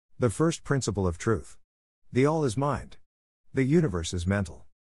The first principle of truth. The all is mind. The universe is mental.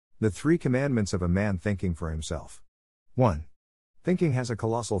 The 3 commandments of a man thinking for himself. 1. Thinking has a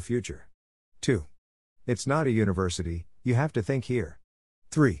colossal future. 2. It's not a university, you have to think here.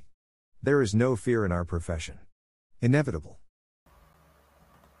 3. There is no fear in our profession. Inevitable.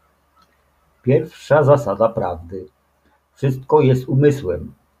 Pierwsza zasada prawdy. Wszystko jest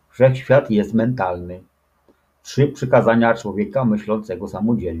umysłem. Wszechświat jest mentalny. 3 przykazania człowieka myślącego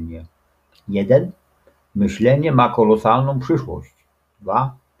samodzielnie. 1. Myślenie ma kolosalną przyszłość.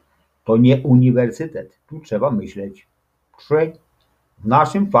 2. To nie uniwersytet, tu trzeba myśleć. 3. W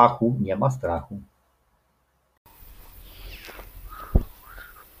naszym fachu nie ma strachu.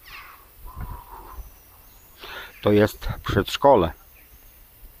 To jest przedszkole.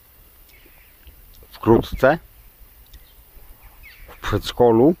 Wkrótce w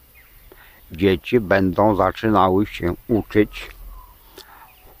przedszkolu dzieci będą zaczynały się uczyć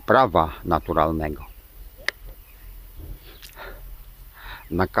prawa naturalnego.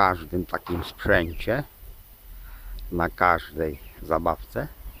 Na każdym takim sprzęcie, na każdej zabawce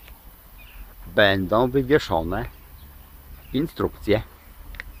będą wywieszone instrukcje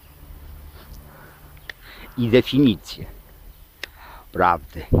i definicje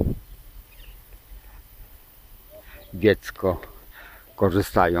prawdy. Dziecko,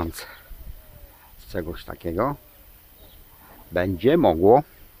 korzystając z czegoś takiego, będzie mogło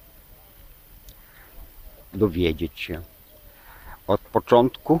dowiedzieć się od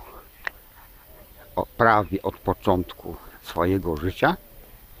początku, prawie od początku swojego życia,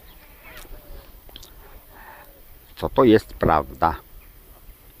 co to jest prawda,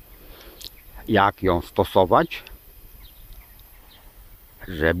 jak ją stosować,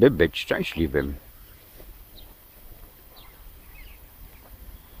 żeby być szczęśliwym.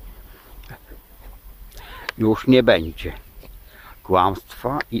 Już nie będzie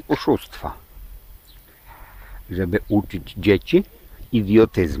kłamstwa i oszustwa, żeby uczyć dzieci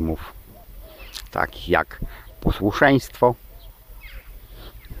idiotyzmów, takich jak posłuszeństwo,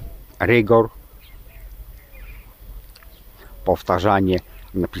 rygor, powtarzanie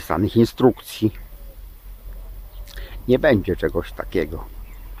napisanych instrukcji. Nie będzie czegoś takiego.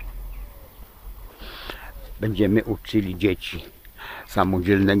 Będziemy uczyli dzieci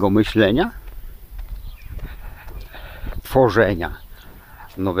samodzielnego myślenia, tworzenia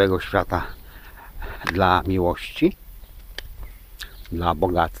nowego świata dla miłości, dla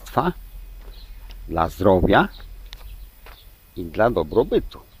bogactwa, dla zdrowia i dla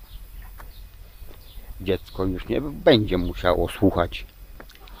dobrobytu. Dziecko już nie będzie musiało słuchać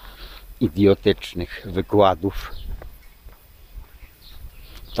idiotycznych wykładów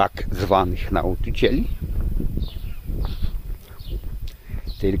tak zwanych nauczycieli,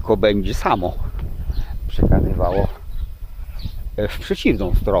 tylko będzie samo przekazywało w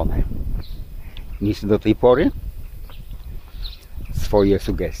przeciwną stronę niż do tej pory swoje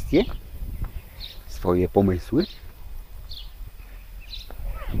sugestie, swoje pomysły,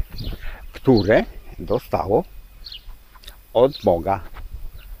 które dostało od Boga.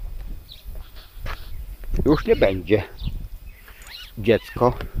 Już nie będzie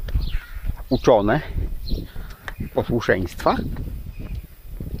dziecko uczone posłuszeństwa,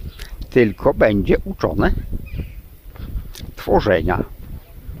 tylko będzie uczone tworzenia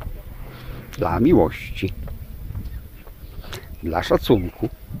dla miłości, dla szacunku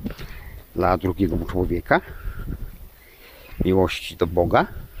dla drugiego człowieka, miłości do Boga,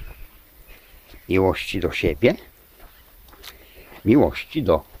 miłości do siebie, miłości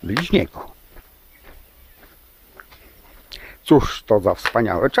do bliźniego. Cóż to za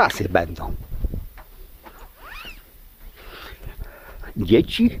wspaniałe czasy będą.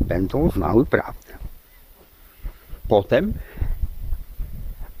 Dzieci będą znały prawdę. Potem,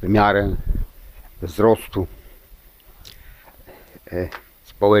 w miarę wzrostu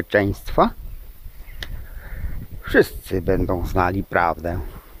społeczeństwa, wszyscy będą znali prawdę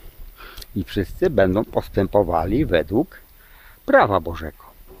i wszyscy będą postępowali według prawa Bożego.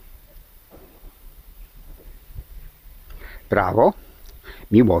 Prawo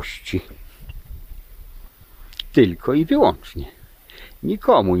miłości. Tylko i wyłącznie.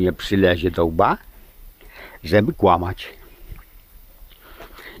 Nikomu nie przylezie do łba, żeby kłamać.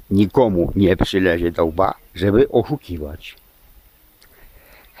 Nikomu nie przylezie do łba, żeby oszukiwać.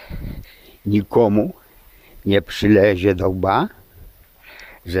 Nikomu nie przylezie do łba,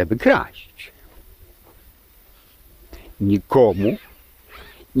 żeby kraść. Nikomu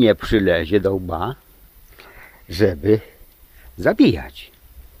nie przylezie do łba, żeby zabijać.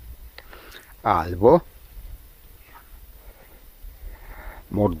 Albo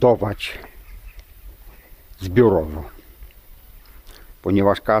mordować zbiorowo.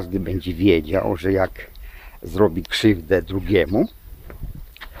 ponieważ każdy będzie wiedział, że jak zrobi krzywdę drugiemu,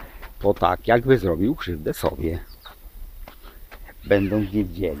 to tak jakby zrobił krzywdę sobie. Będą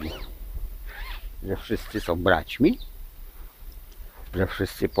wiedzieli, że wszyscy są braćmi, że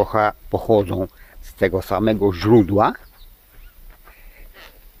wszyscy pochodzą z tego samego źródła,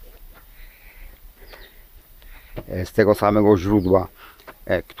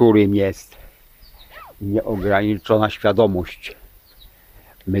 którym jest nieograniczona świadomość.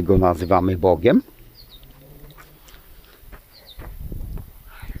 My go nazywamy Bogiem.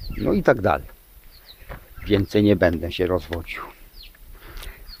 No i tak dalej. Więcej nie będę się rozwodził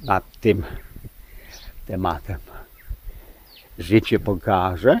nad tym tematem. Życie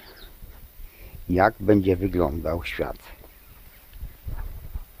pokaże, jak będzie wyglądał świat.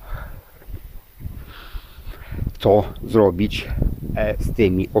 Co zrobić z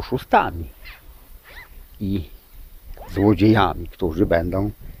tymi oszustami i złodziejami, którzy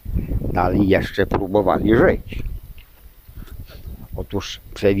będą dalej jeszcze próbowali żyć. Otóż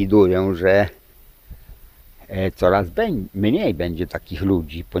przewiduję, że coraz mniej będzie takich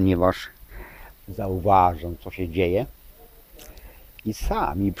ludzi, ponieważ zauważą, co się dzieje i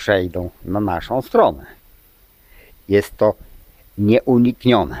sami przejdą na naszą stronę. Jest to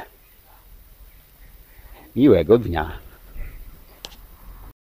nieuniknione. Miłego dnia.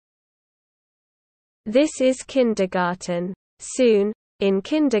 This is kindergarten. Soon, in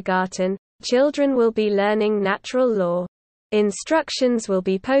kindergarten, children will be learning natural law. Instructions will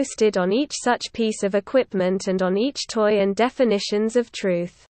be posted on each such piece of equipment and on each toy and definitions of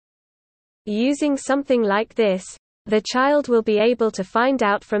truth. Using something like this, the child will be able to find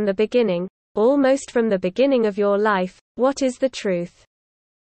out from the beginning, almost from the beginning of your life, what is the truth.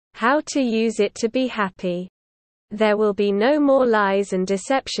 How to use it to be happy. There will be no more lies and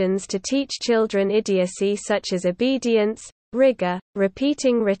deceptions to teach children idiocy such as obedience, rigor,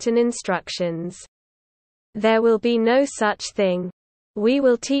 repeating written instructions. There will be no such thing. We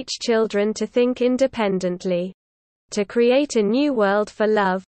will teach children to think independently. To create a new world for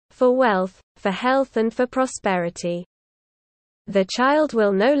love, for wealth, for health and for prosperity. The child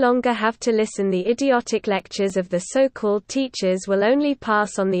will no longer have to listen the idiotic lectures of the so-called teachers will only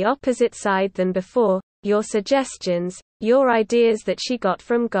pass on the opposite side than before, your suggestions, your ideas that she got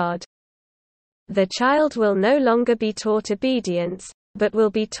from God. The child will no longer be taught obedience, but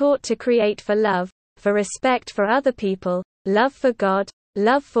will be taught to create for love, for respect for other people, love for God,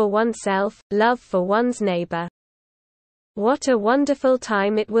 love for oneself, love for one's neighbor. What a wonderful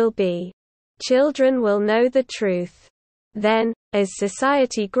time it will be. Children will know the truth. Then, as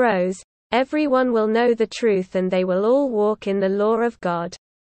society grows, everyone will know the truth and they will all walk in the law of God.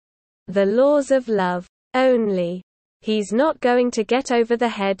 The laws of love. Only. He's not going to get over the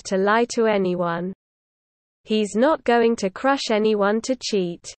head to lie to anyone. He's not going to crush anyone to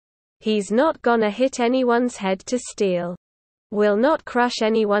cheat. He's not gonna hit anyone's head to steal. Will not crush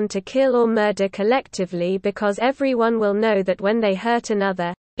anyone to kill or murder collectively because everyone will know that when they hurt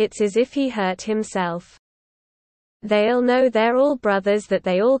another, it's as if he hurt himself. They'll know they're all brothers, that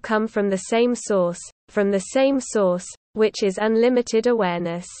they all come from the same source, which is unlimited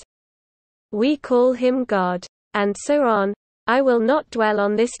awareness. We call him God. And so on. I will not dwell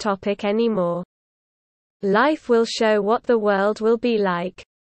on this topic anymore. Life will show what the world will be like.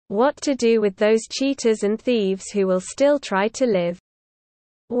 What to do with those cheaters and thieves who will still try to live.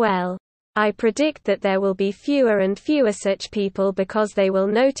 Well, I predict that there will be fewer and fewer such people because they will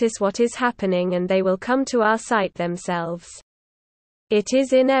notice what is happening and they will come to our sight themselves. It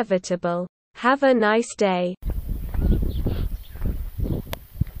is inevitable. Have a nice day.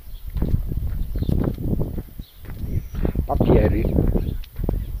 Papiery.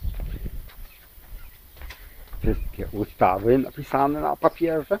 Wszystkie ustawy napisane na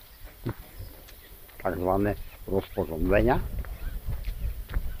papierze. Tak zwane rozporządzenia.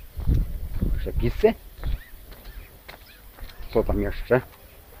 Przepisy. Co tam jeszcze?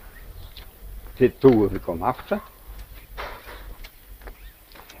 Tytuły wykonawcze.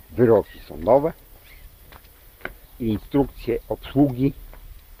 Wyroki sądowe. Instrukcje obsługi.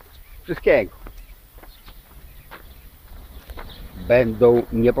 Wszystkiego. Będą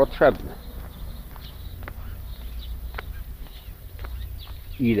niepotrzebne.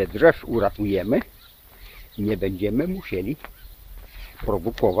 Ile drzew uratujemy, nie będziemy musieli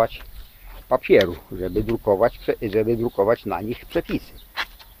produkować papieru, żeby drukować na nich przepisy.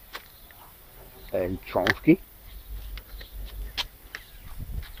 Książki,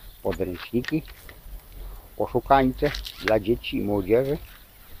 podręczniki, poszukańcze dla dzieci i młodzieży.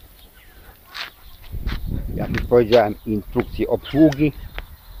 Jak już powiedziałem, instrukcje obsługi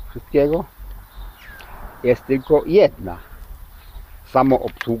wszystkiego. Jest tylko jedna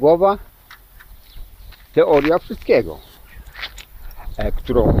samoobsługowa teoria wszystkiego,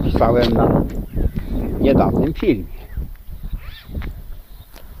 którą opisałem na niedawnym filmie,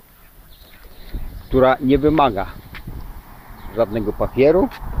 która nie wymaga żadnego papieru,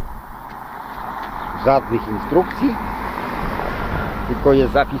 żadnych instrukcji, tylko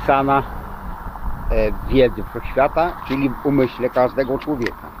jest zapisana w wiedzy wszechświata, czyli w umyśle każdego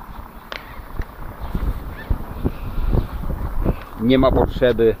człowieka. Nie ma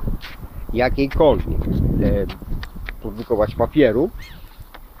potrzeby jakiejkolwiek produkować papieru,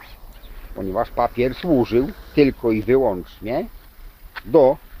 ponieważ papier służył tylko i wyłącznie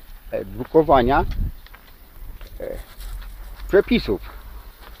do drukowania przepisów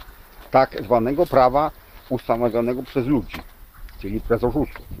tak zwanego prawa ustanowionego przez ludzi, czyli przez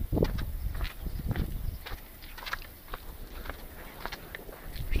oszustów.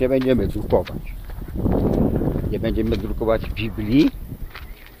 Nie będziemy drukować. Nie będziemy drukować Biblii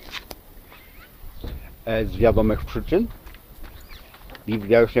z wiadomych przyczyn.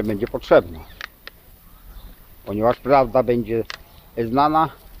 Biblia już nie będzie potrzebna, ponieważ prawda będzie znana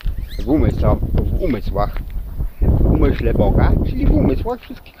w umysłach, w umyśle Boga, czyli w umysłach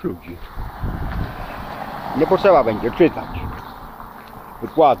wszystkich ludzi. Nie potrzeba będzie czytać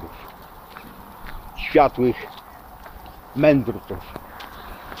wykładów światłych mędrców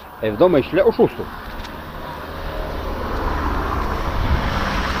w domyśle oszustów.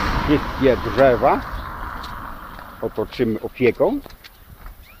 Wszystkie drzewa otoczymy opieką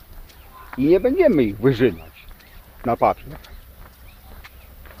i nie będziemy ich wyrzynać na papier.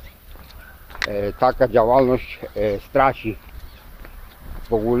 Taka działalność straci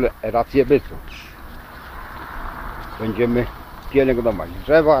w ogóle rację bytu. Będziemy pielęgnować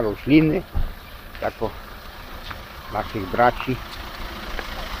drzewa, rośliny jako naszych braci.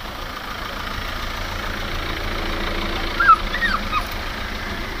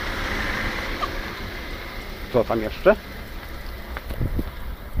 Co tam jeszcze?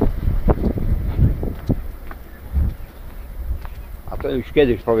 A to już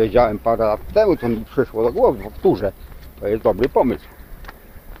kiedyś powiedziałem parę lat temu, to mi przyszło do głowy, powtórzę. To jest dobry pomysł.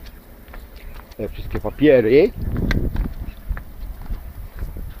 Te wszystkie papiery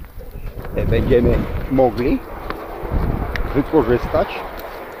będziemy mogli wykorzystać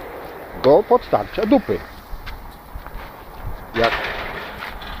do podtarcia dupy.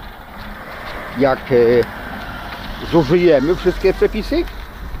 Jak zużyjemy wszystkie przepisy,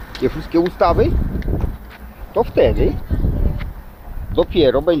 te wszystkie ustawy, to wtedy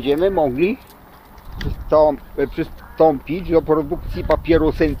dopiero będziemy mogli przystąpić do produkcji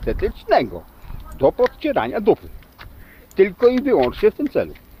papieru syntetycznego do podcierania dupy. Tylko i wyłącznie w tym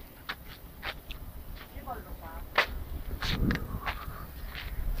celu.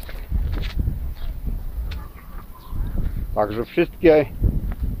 Także wszystkie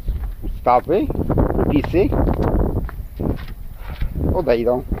ustawy, przepisy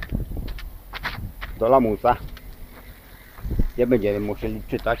odejdą do lamusa. Nie będziemy musieli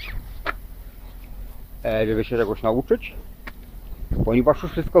czytać, żeby się czegoś nauczyć, ponieważ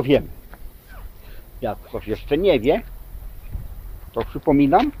już wszystko wiemy. Jak ktoś jeszcze nie wie, to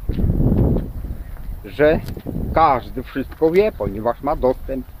przypominam, że każdy wszystko wie, ponieważ ma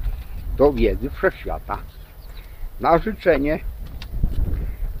dostęp do wiedzy wszechświata. Na życzenie,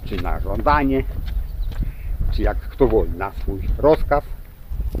 czy na żądanie, czy jak kto woli, na swój rozkaz,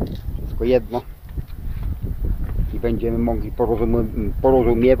 wszystko jedno. I będziemy mogli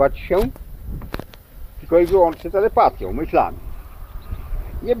porozumiewać się tylko i wyłącznie telepatią, myślami.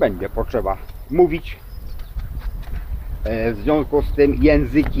 Nie będzie potrzeba mówić. W związku z tym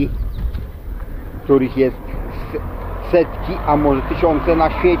języki, których jest setki, a może tysiące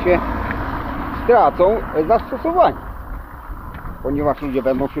na świecie, stracą zastosowanie, ponieważ ludzie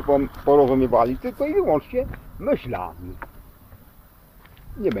będą się porozumiewali tylko i wyłącznie myślami.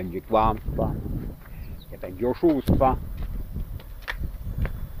 Nie będzie kłamstwa, nie będzie oszustwa,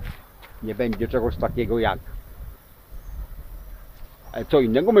 nie będzie czegoś takiego jak co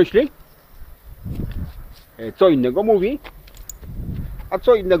innego myśli, co innego mówi, a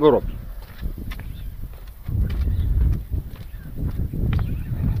co innego robi.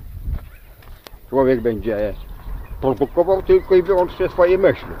 Człowiek będzie produkował tylko i wyłącznie swoje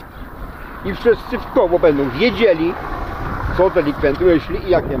myśli. I wszyscy w koło będą wiedzieli, co delikwent myśli i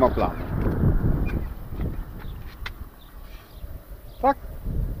jakie ma plany. Tak?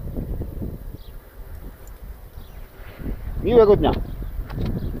 Miłego dnia.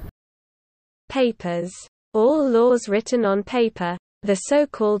 Papers. All laws written on paper, the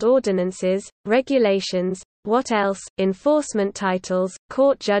so-called ordinances, regulations, what else, enforcement titles,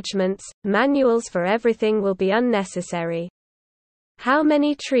 court judgments, manuals for everything will be unnecessary. How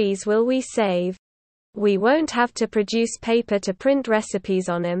many trees will we save? We won't have to produce paper to print recipes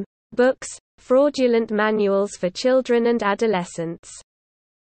on them, books, fraudulent manuals for children and adolescents.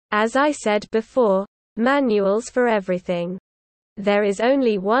 As I said before, manuals for everything. There is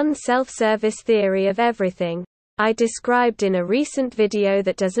only one self-service theory of everything, I described in a recent video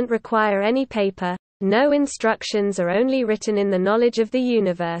that doesn't require any paper. No instructions are only written in the knowledge of the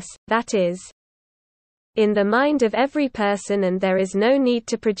universe, that is, in the mind of every person, and there is no need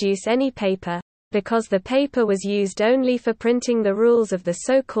to produce any paper, because the paper was used only for printing the rules of the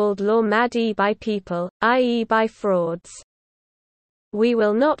so-called law made by people, i.e. by frauds. We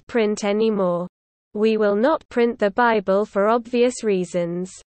will not print anymore. We will not print the Bible for obvious reasons.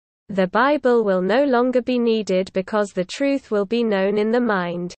 The Bible will no longer be needed because the truth will be known in the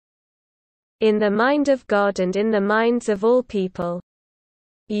mind. In the mind of God and in the minds of all people.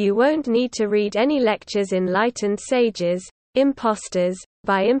 You won't need to read any lectures enlightened sages, impostors.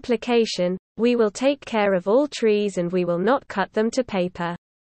 By implication, we will take care of all trees and we will not cut them to paper.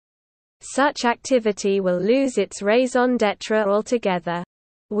 Such activity will lose its raison d'être altogether.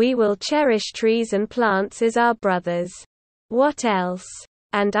 We will cherish trees and plants as our brothers. What else?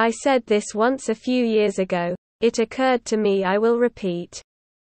 And I said this once a few years ago. It occurred to me I will repeat.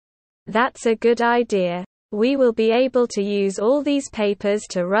 That's a good idea. We will be able to use all these papers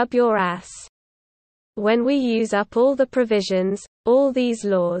to rub your ass. When we use up all the provisions, all these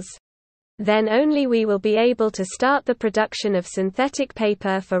laws, then only we will be able to start the production of synthetic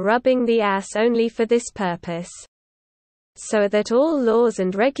paper for rubbing the ass only for this purpose. So that all laws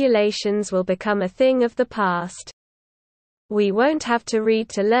and regulations will become a thing of the past. We won't have to read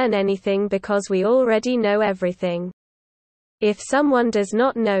to learn anything because we already know everything. If someone does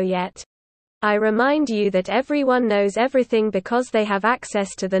not know yet, I remind you that everyone knows everything because they have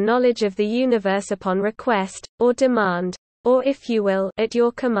access to the knowledge of the universe upon request, or demand, or if you will, at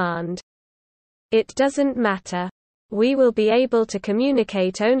your command. It doesn't matter. We will be able to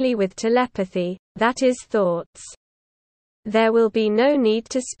communicate only with telepathy, that is thoughts. There will be no need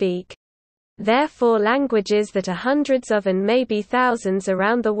to speak. Therefore languages that are hundreds of and maybe thousands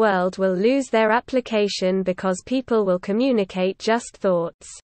around the world will lose their application because people will communicate just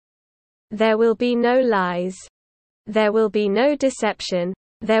thoughts. There will be no lies. There will be no deception.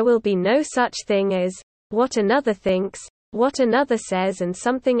 There will be no such thing as, what another thinks, what another says and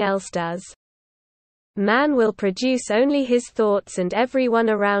something else does. Man will produce only his thoughts and everyone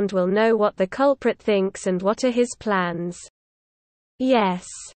around will know what the culprit thinks and what are his plans. Yes.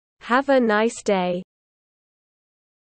 Have a nice day.